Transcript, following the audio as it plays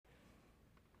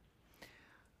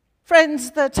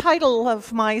Friends, the title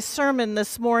of my sermon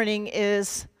this morning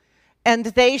is, "And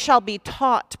They Shall Be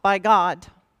Taught by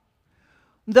God."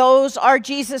 Those are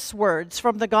Jesus' words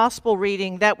from the gospel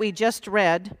reading that we just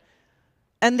read,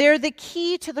 and they're the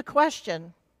key to the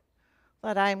question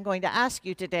that I'm going to ask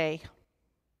you today.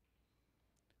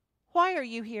 Why are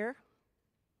you here?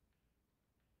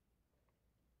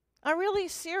 I'm really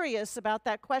serious about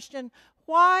that question.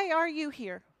 Why are you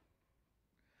here?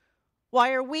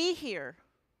 Why are we here?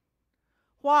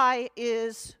 Why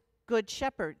is Good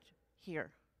Shepherd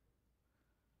here?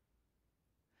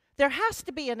 There has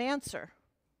to be an answer.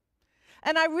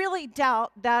 And I really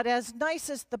doubt that, as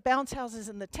nice as the bounce houses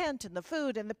and the tent and the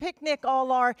food and the picnic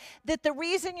all are, that the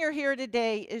reason you're here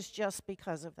today is just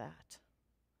because of that.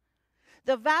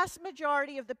 The vast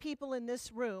majority of the people in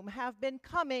this room have been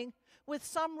coming with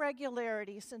some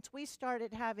regularity since we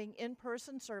started having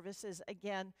in-person services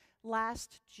again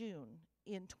last June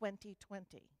in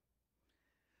 2020.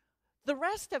 The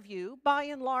rest of you, by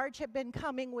and large, have been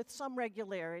coming with some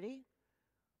regularity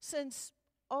since,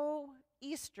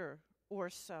 Easter or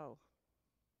so.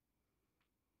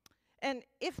 And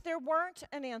if there weren't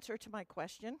an answer to my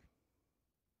question,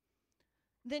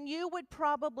 then you would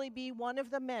probably be one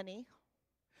of the many,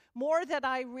 more that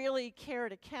I really care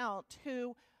to count,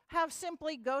 who have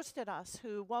simply ghosted us,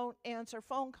 who won't answer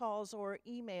phone calls or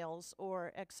emails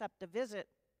or accept a visit.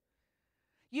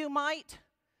 You might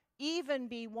even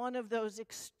be one of those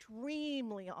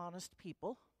extremely honest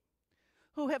people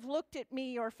who have looked at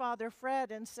me or Father Fred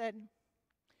and said,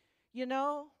 "You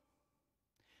know,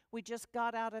 we just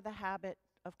got out of the habit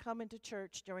of coming to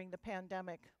church during the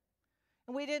pandemic,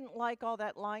 and we didn't like all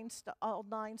that all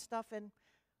nine stuff, and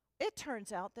it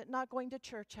turns out that not going to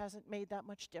church hasn't made that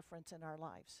much difference in our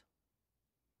lives."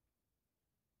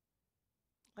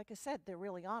 Like I said, they're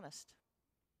really honest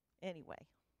anyway.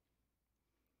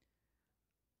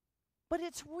 But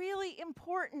it's really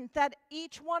important that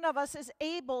each one of us is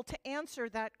able to answer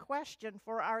that question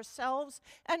for ourselves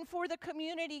and for the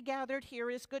community gathered here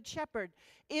as Good Shepherd.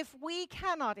 If we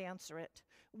cannot answer it,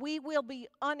 we will be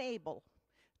unable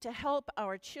to help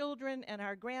our children and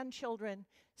our grandchildren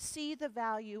see the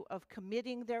value of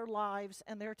committing their lives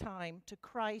and their time to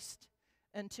Christ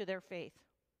and to their faith.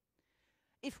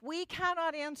 If we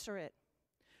cannot answer it,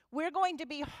 we're going to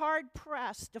be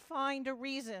hard-pressed to find a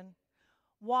reason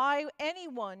why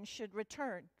anyone should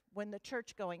return when the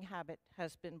church-going habit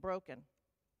has been broken.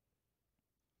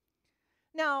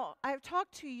 Now, I've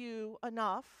talked to you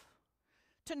enough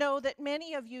to know that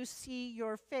many of you see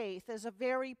your faith as a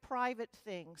very private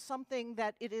thing, something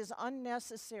that it is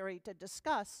unnecessary to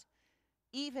discuss,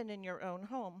 even in your own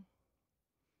home.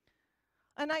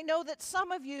 And I know that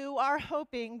some of you are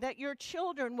hoping that your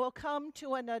children will come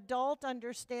to an adult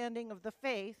understanding of the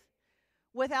faith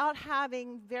without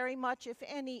having very much, if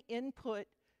any, input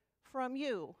from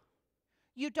you.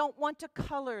 You don't want to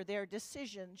color their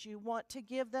decisions. You want to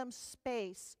give them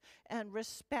space and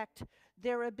respect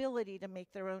their ability to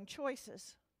make their own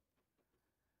choices.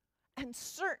 And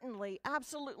certainly,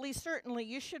 absolutely certainly,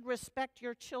 you should respect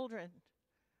your children.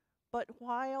 But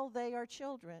while they are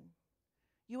children,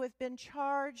 you have been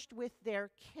charged with their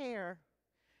care,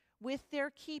 with their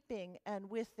keeping, and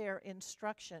with their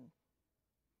instruction.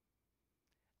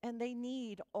 And they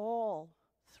need all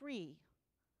three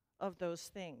of those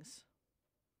things.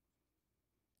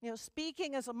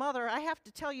 Speaking as a mother, I have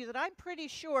to tell you that I'm pretty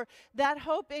sure that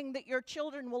hoping that your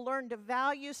children will learn to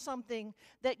value something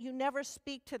that you never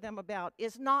speak to them about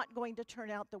is not going to turn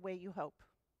out the way you hope.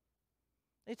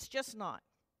 It's just not.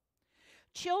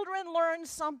 Children learn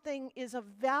something is of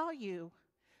value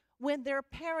when their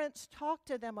parents talk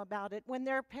to them about it, when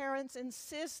their parents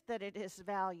insist that it is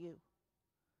value.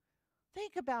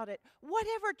 Think about it.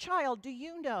 Whatever child do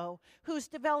you know who's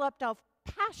developed a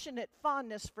passionate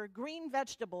fondness for green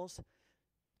vegetables,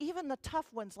 even the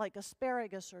tough ones like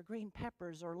asparagus or green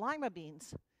peppers or lima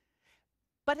beans,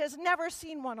 but has never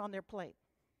seen one on their plate?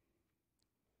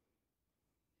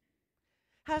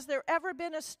 Has there ever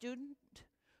been a student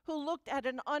who looked at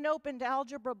an unopened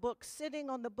algebra book sitting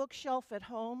on the bookshelf at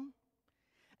home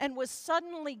and was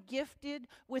suddenly gifted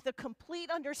with a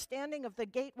complete understanding of the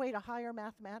gateway to higher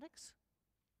mathematics?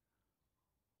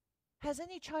 Has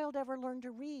any child ever learned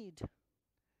to read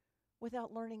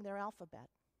without learning their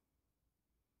alphabet?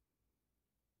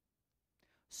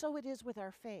 So it is with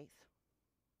our faith.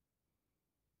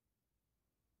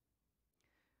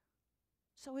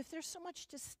 So if there's so much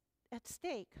at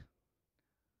stake,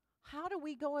 how do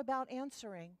we go about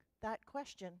answering that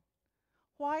question?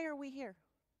 Why are we here?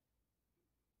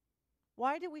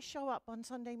 Why do we show up on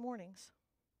Sunday mornings?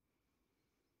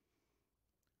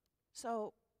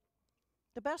 So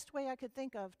The best way I could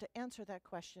think of to answer that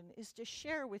question is to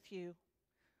share with you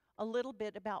a little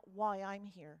bit about why I'm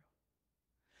here.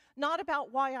 Not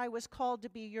about why I was called to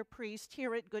be your priest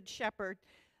here at Good Shepherd.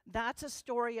 That's a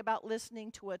story about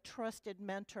listening to a trusted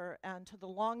mentor and to the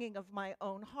longing of my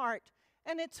own heart,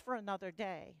 and it's for another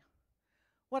day.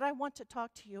 What I want to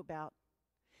talk to you about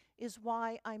is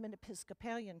why I'm an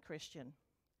Episcopalian Christian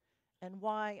and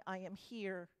why I am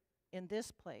here in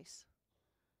this place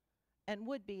and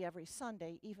would be every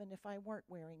Sunday even if I weren't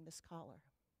wearing this collar.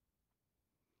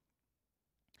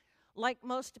 Like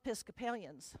most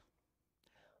Episcopalians,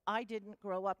 I didn't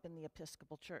grow up in the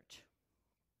Episcopal Church.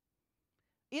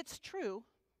 It's true.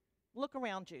 Look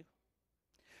around you.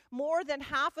 More than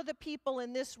half of the people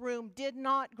in this room did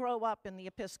not grow up in the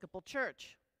Episcopal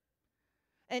Church.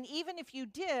 And even if you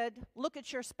did, look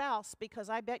at your spouse, because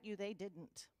I bet you they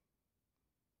didn't.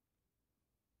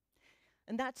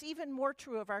 And that's even more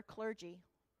true of our clergy.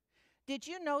 Did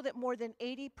you know that more than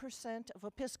 80% of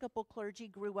Episcopal clergy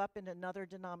grew up in another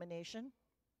denomination?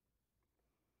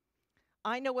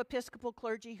 I know Episcopal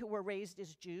clergy who were raised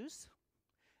as Jews,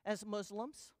 as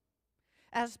Muslims,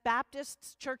 as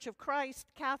Baptists, Church of Christ,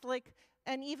 Catholic,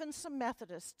 and even some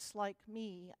Methodists like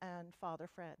me and Father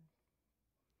Fred.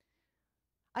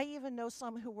 I even know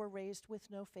some who were raised with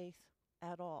no faith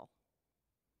at all.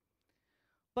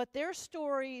 But their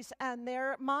stories and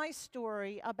my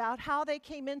story about how they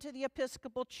came into the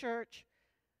Episcopal Church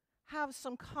have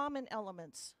some common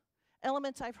elements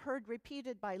I've heard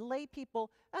repeated by lay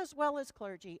people as well as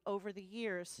clergy over the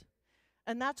years.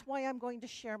 And that's why I'm going to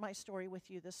share my story with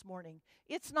you this morning.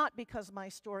 It's not because my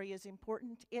story is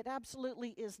important. It absolutely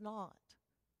is not.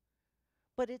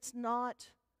 But it's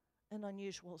not an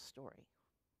unusual story.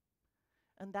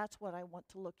 And that's what I want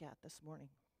to look at this morning.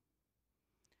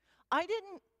 I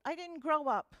didn't grow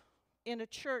up in a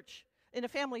church, in a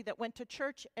family that went to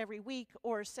church every week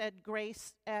or said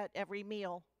grace at every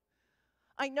meal.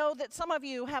 I know that some of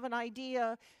you have an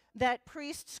idea that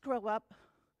priests grow up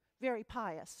very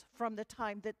pious from the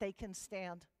time that they can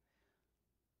stand.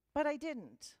 But I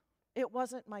didn't. It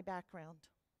wasn't my background.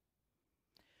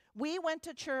 We went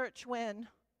to church when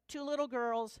two little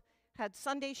girls had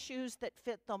Sunday shoes that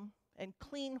fit them and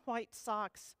clean white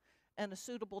socks and a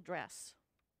suitable dress.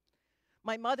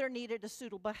 My mother needed a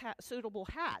suitable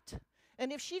hat,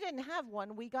 and if she didn't have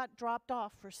one, we got dropped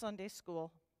off for Sunday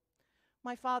school.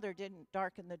 My father didn't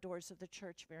darken the doors of the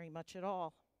church very much at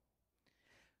all.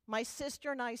 My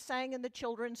sister and I sang in the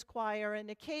children's choir, and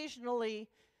occasionally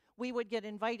we would get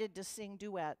invited to sing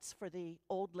duets for the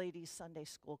old ladies' Sunday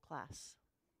school class.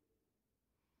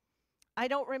 I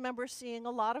don't remember seeing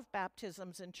a lot of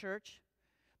baptisms in church,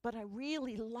 but I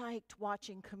really liked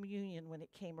watching communion when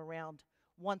it came around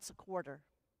once a quarter.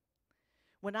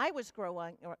 When I was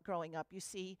growing up, you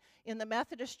see, in the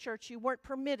Methodist Church, you weren't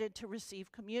permitted to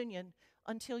receive communion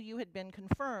until you had been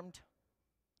confirmed.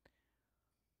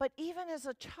 But even as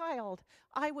a child,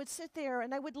 I would sit there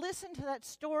and I would listen to that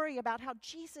story about how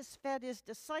Jesus fed his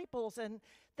disciples, and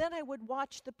then I would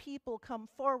watch the people come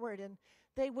forward and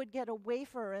they would get a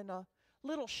wafer and a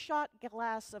little shot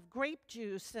glass of grape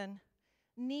juice and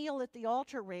kneel at the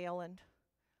altar rail, and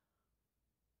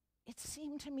it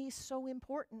seemed to me so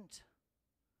important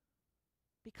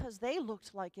because they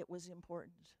looked like it was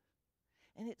important.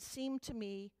 And it seemed to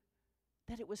me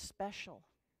that it was special.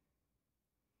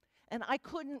 And I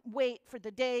couldn't wait for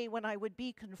the day when I would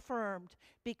be confirmed,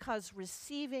 because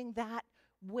receiving that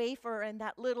wafer and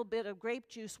that little bit of grape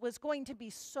juice was going to be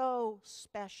so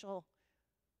special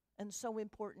and so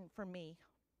important for me.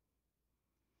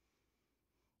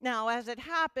 Now, as it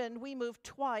happened, we moved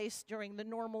twice during the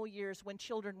normal years when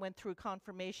children went through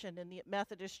confirmation in the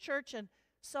Methodist Church, and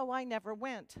so I never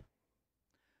went.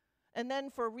 And then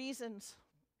for reasons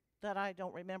that I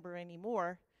don't remember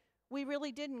anymore, we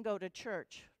really didn't go to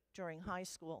church during high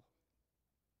school.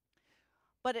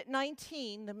 But at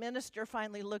 19, the minister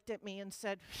finally looked at me and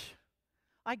said,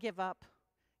 "I give up.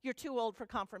 You're too old for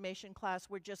confirmation class.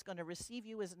 We're just going to receive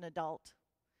you as an adult."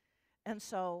 And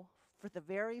so, for the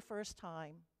very first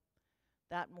time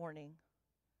that morning,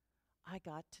 I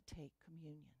got to take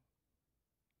communion.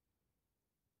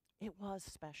 It was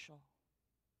special.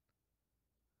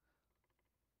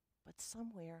 But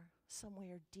somewhere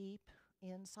deep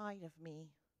inside of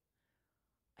me,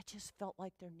 I just felt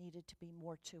like there needed to be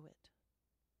more to it.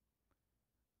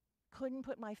 Couldn't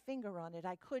put my finger on it.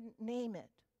 I couldn't name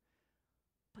it.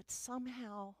 But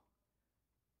somehow,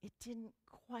 it didn't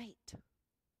quite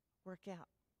work out.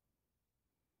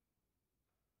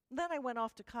 Then I went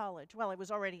off to college. Well, I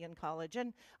was already in college,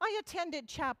 and I attended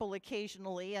chapel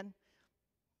occasionally, and,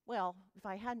 well, if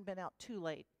I hadn't been out too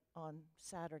late on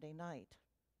Saturday night.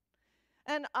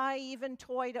 And I even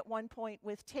toyed at one point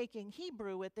with taking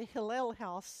Hebrew at the Hillel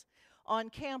House on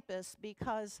campus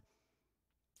because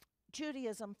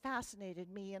Judaism fascinated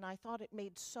me, and I thought it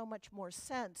made so much more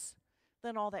sense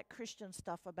than all that Christian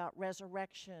stuff about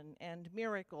resurrection and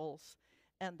miracles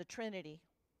and the Trinity.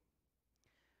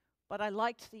 But I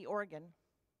liked the organ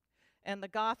and the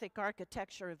Gothic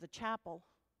architecture of the chapel,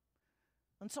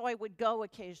 and so I would go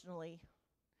occasionally,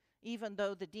 even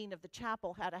though the dean of the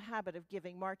chapel had a habit of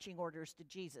giving marching orders to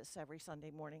Jesus every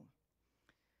Sunday morning.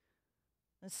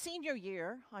 In senior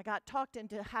year, I got talked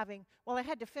into I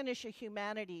had to finish a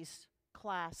humanities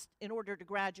class in order to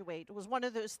graduate. It was one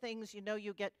of those things,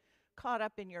 you get caught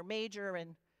up in your major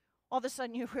and all of a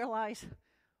sudden you realize,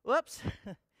 whoops,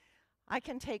 I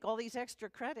can take all these extra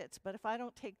credits, but if I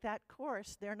don't take that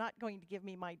course, they're not going to give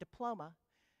me my diploma.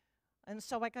 And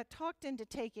so I got talked into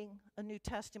taking a New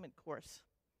Testament course.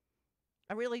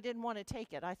 I really didn't want to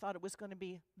take it. I thought it was going to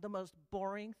be the most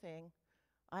boring thing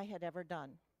I had ever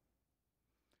done.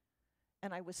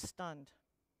 And I was stunned.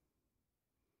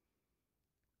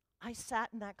 I sat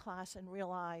in that class and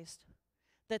realized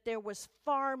that there was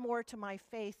far more to my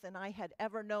faith than I had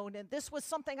ever known, and this was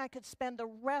something I could spend the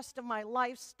rest of my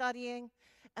life studying,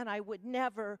 and I would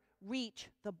never reach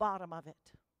the bottom of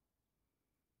it.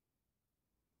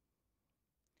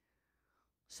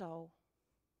 So,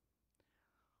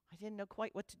 I didn't know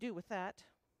quite what to do with that.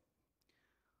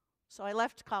 So I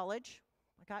left college,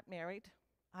 I got married,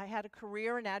 I had a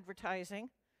career in advertising,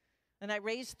 and I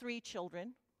raised 3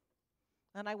 children,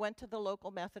 and I went to the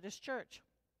local Methodist church.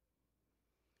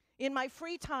 In my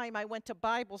free time, I went to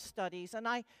Bible studies, and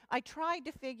I tried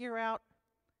to figure out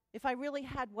if I really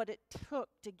had what it took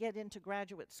to get into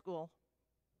graduate school.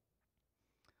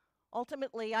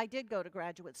 Ultimately, I did go to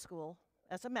graduate school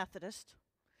as a Methodist,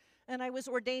 and I was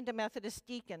ordained a Methodist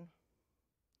deacon.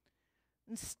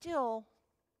 And still,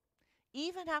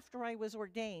 even after I was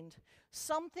ordained,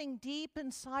 something deep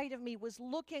inside of me was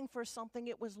looking for something.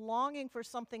 It was longing for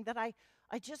something that I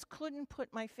just couldn't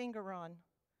put my finger on.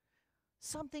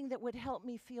 Something that would help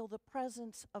me feel the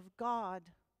presence of God.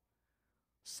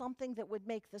 Something that would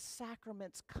make the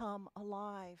sacraments come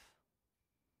alive.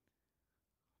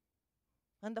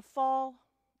 And the fall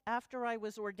after I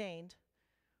was ordained,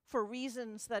 for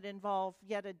reasons that involve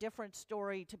yet a different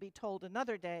story to be told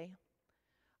another day,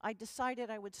 I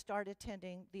decided I would start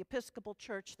attending the Episcopal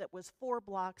church that was 4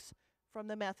 blocks from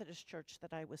the Methodist church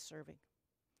that I was serving.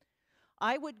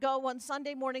 I would go on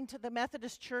Sunday morning to the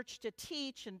Methodist church to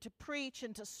teach and to preach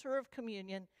and to serve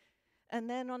communion, and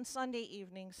then on Sunday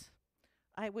evenings,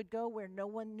 I would go where no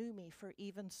one knew me for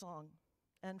evensong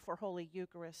and for Holy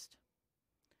Eucharist.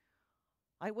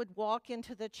 I would walk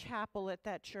into the chapel at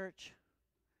that church,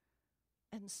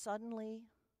 and suddenly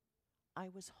I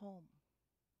was home.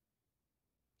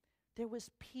 There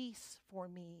was peace for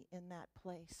me in that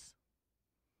place.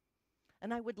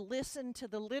 And I would listen to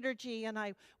the liturgy, and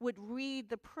I would read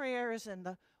the prayers, and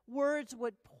the words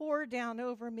would pour down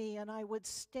over me, and I would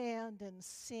stand and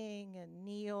sing and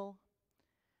kneel.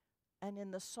 And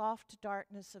in the soft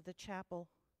darkness of the chapel,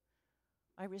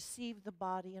 I received the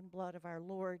body and blood of our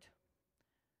Lord,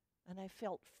 and I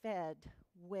felt fed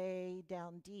way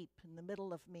down deep in the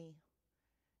middle of me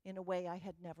in a way I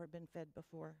had never been fed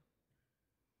before.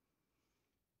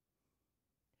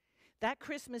 That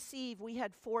Christmas Eve, we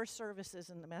had 4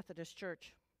 services in the Methodist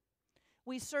church.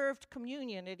 We served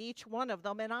communion at each one of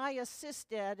them, and I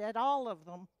assisted at all of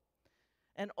them.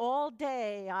 And all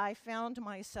day, I found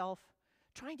myself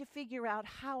trying to figure out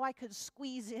how I could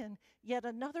squeeze in yet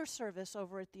another service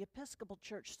over at the Episcopal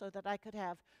church so that I could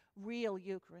have real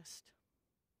Eucharist.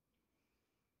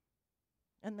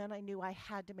 And then I knew I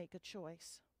had to make a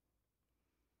choice.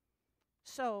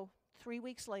 So, 3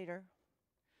 weeks later,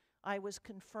 I was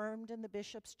confirmed in the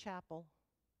bishop's chapel,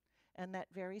 and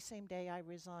that very same day I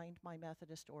resigned my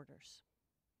Methodist orders.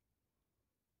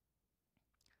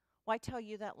 Why tell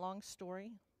you that long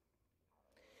story?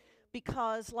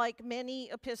 Because like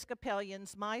many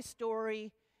Episcopalians, my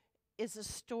story is a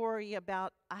story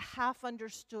about a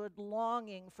half-understood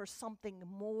longing for something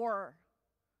more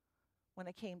when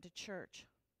I came to church.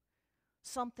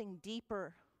 Something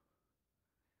deeper.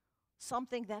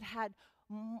 Something that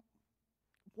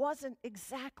wasn't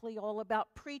exactly all about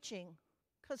preaching,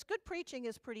 because good preaching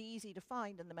is pretty easy to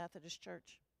find in the Methodist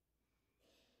church.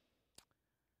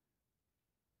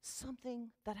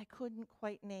 Something that I couldn't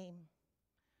quite name.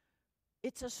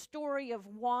 It's a story of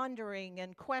wandering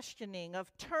and questioning,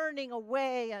 of turning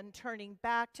away and turning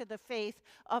back to the faith,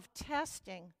 of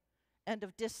testing and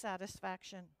of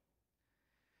dissatisfaction.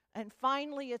 And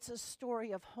finally, it's a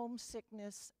story of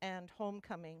homesickness and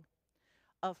homecoming,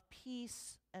 of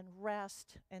peace and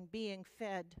rest and being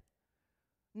fed,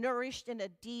 nourished in a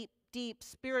deep, deep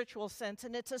spiritual sense.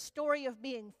 And it's a story of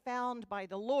being found by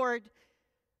the Lord,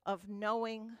 of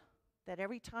knowing that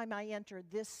every time I enter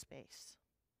this space,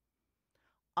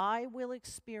 I will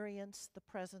experience the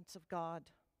presence of God.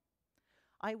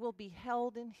 I will be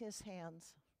held in his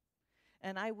hands,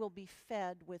 and I will be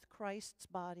fed with Christ's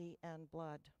body and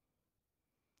blood.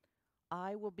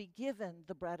 I will be given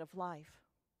the bread of life,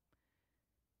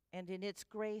 and in its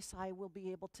grace I will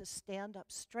be able to stand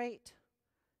up straight,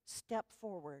 step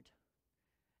forward,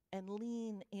 and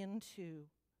lean into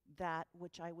that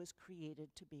which I was created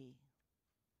to be.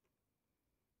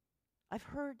 I've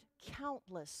heard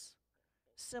countless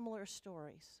similar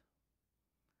stories.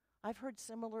 I've heard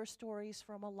similar stories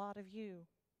from a lot of you.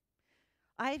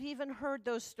 I've even heard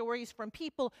those stories from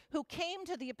people who came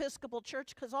to the Episcopal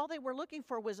Church because all they were looking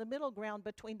for was a middle ground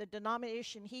between the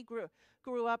denomination he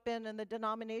grew up in and the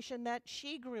denomination that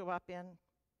she grew up in.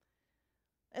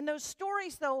 And those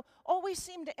stories, though, always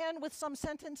seem to end with some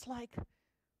sentence like,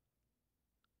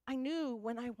 I knew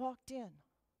when I walked in.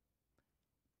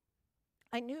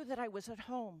 I knew that I was at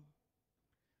home.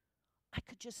 I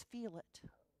could just feel it.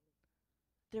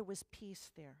 There was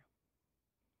peace there.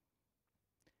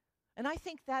 And I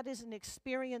think that is an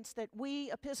experience that we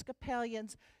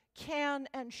Episcopalians can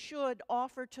and should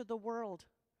offer to the world.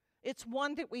 It's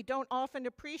one that we don't often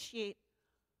appreciate,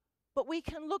 but we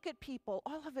can look at people,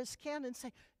 all of us can, and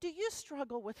say, do you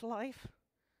struggle with life,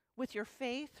 with your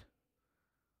faith?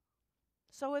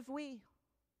 So have we.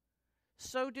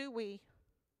 So do we.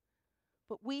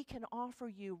 But we can offer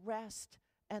you rest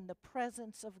and the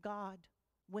presence of God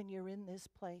when you're in this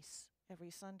place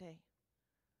every Sunday.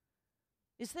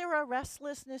 Is there a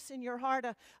restlessness in your heart,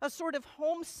 a sort of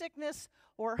homesickness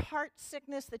or heart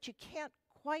sickness that you can't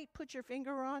quite put your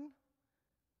finger on?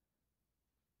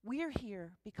 We're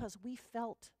here because we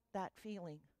felt that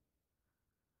feeling.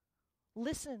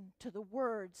 Listen to the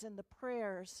words and the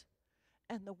prayers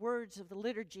and the words of the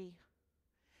liturgy.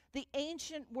 The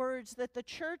ancient words that the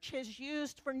church has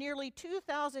used for nearly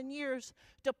 2,000 years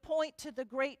to point to the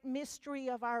great mystery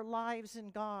of our lives in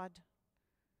God.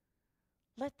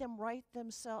 Let them write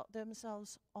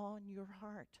themselves on your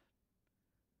heart.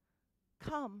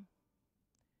 Come,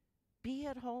 be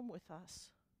at home with us.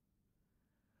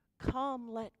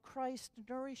 Come, let Christ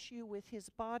nourish you with his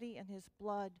body and his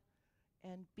blood,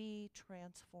 and be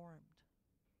transformed.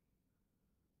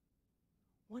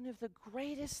 One of the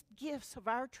greatest gifts of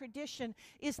our tradition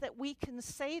is that we can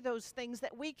say those things,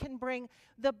 that we can bring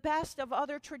the best of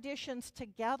other traditions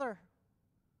together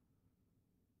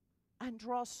and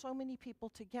draw so many people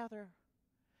together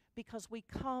because we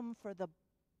come for the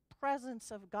presence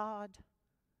of God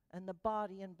and the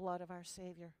body and blood of our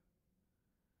Savior.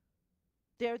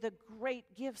 They're the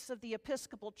great gifts of the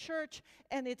Episcopal Church,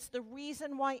 and it's the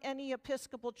reason why any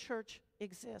Episcopal Church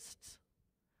exists.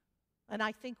 And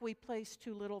I think we place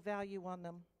too little value on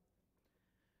them.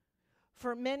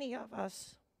 For many of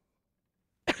us,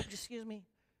 excuse me,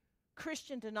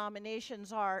 Christian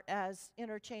denominations are as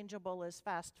interchangeable as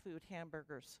fast food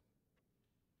hamburgers.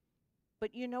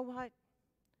 But you know what?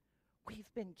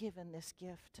 We've been given this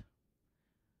gift.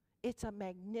 It's a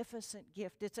magnificent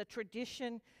gift. It's a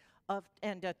tradition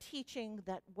and a teaching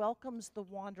that welcomes the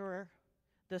wanderer,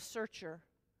 the searcher,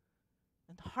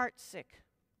 and the heartsick,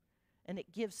 and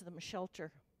it gives them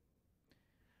shelter.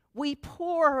 We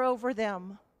pour over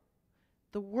them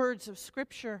the words of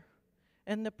Scripture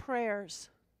and the prayers.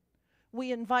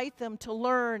 We invite them to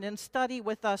learn and study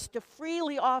with us, to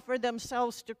freely offer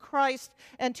themselves to Christ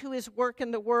and to his work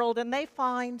in the world, and they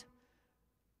find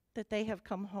that they have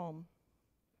come home.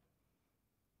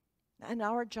 And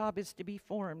our job is to be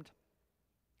formed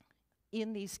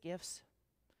in these gifts,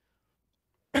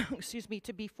 excuse me,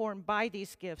 to be formed by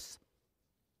these gifts,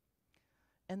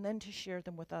 and then to share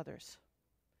them with others.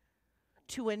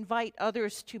 To invite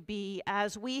others to be,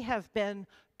 as we have been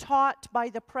taught by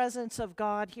the presence of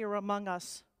God here among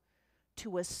us,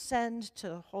 to ascend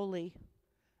to holy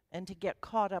and to get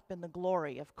caught up in the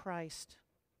glory of Christ.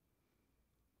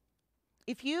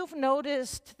 If you've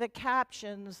noticed the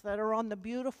captions that are on the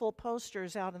beautiful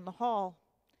posters out in the hall,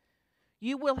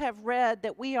 you will have read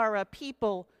that we are a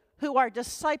people who are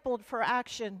discipled for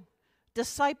action,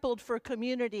 discipled for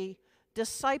community,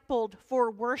 discipled for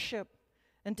worship,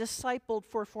 and discipled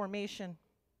for formation.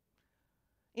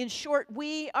 In short,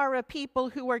 we are a people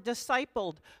who are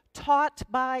discipled, taught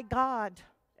by God,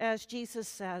 as Jesus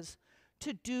says,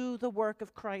 to do the work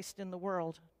of Christ in the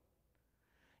world.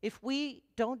 If we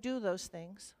don't do those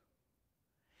things,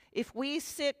 if we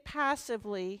sit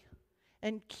passively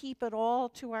and keep it all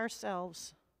to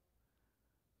ourselves,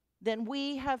 then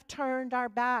we have turned our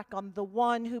back on the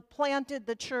one who planted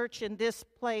the church in this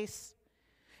place,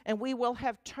 and we will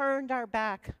have turned our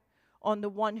back on the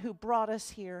one who brought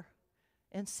us here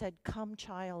and said, "Come,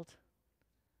 child,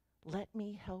 let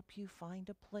me help you find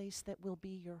a place that will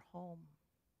be your home."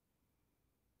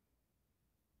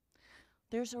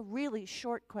 There's a really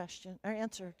short question or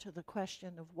answer to the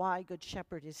question of why Good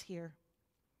Shepherd is here.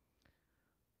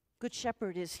 Good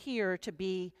Shepherd is here to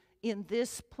be in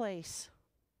this place,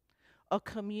 a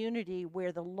community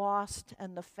where the lost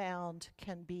and the found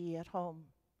can be at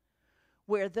home,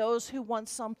 where those who want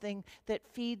something that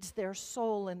feeds their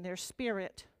soul and their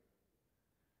spirit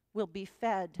will be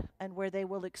fed, and where they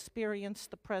will experience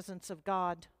the presence of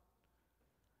God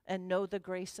and know the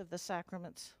grace of the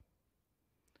sacraments.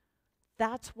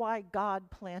 That's why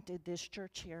God planted this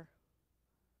church here,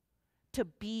 to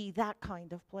be that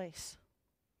kind of place.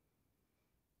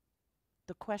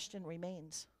 The question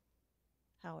remains,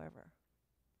 however,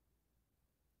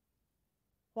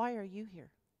 why are you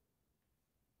here?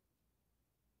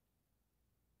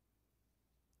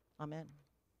 Amen.